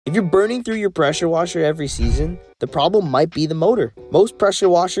If you're burning through your pressure washer every season, the problem might be the motor. Most pressure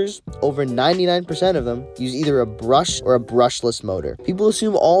washers, over 99% of them, use either a brush or a brushless motor. People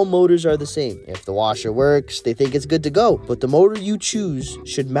assume all motors are the same. If the washer works, they think it's good to go. But the motor you choose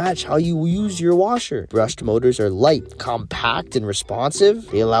should match how you use your washer. Brushed motors are light, compact, and responsive.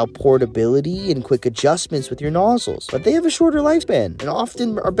 They allow portability and quick adjustments with your nozzles. But they have a shorter lifespan and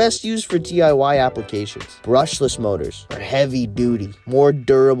often are best used for DIY applications. Brushless motors are heavy duty, more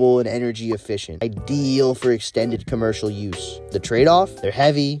durable and energy efficient, ideal for extended commercial use. The trade-off? They're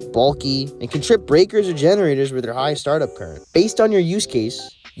heavy, bulky, and can trip breakers or generators with their high startup current. Based on your use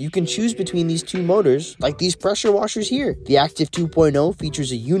case, you can choose between these two motors, like these pressure washers here. The Active 2.0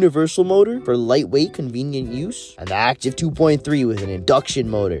 features a universal motor for lightweight, convenient use, and the Active 2.3 with an induction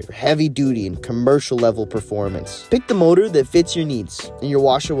motor for heavy duty and commercial level performance. Pick the motor that fits your needs, and your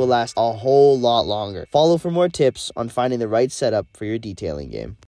washer will last a whole lot longer. Follow for more tips on finding the right setup for your detailing game.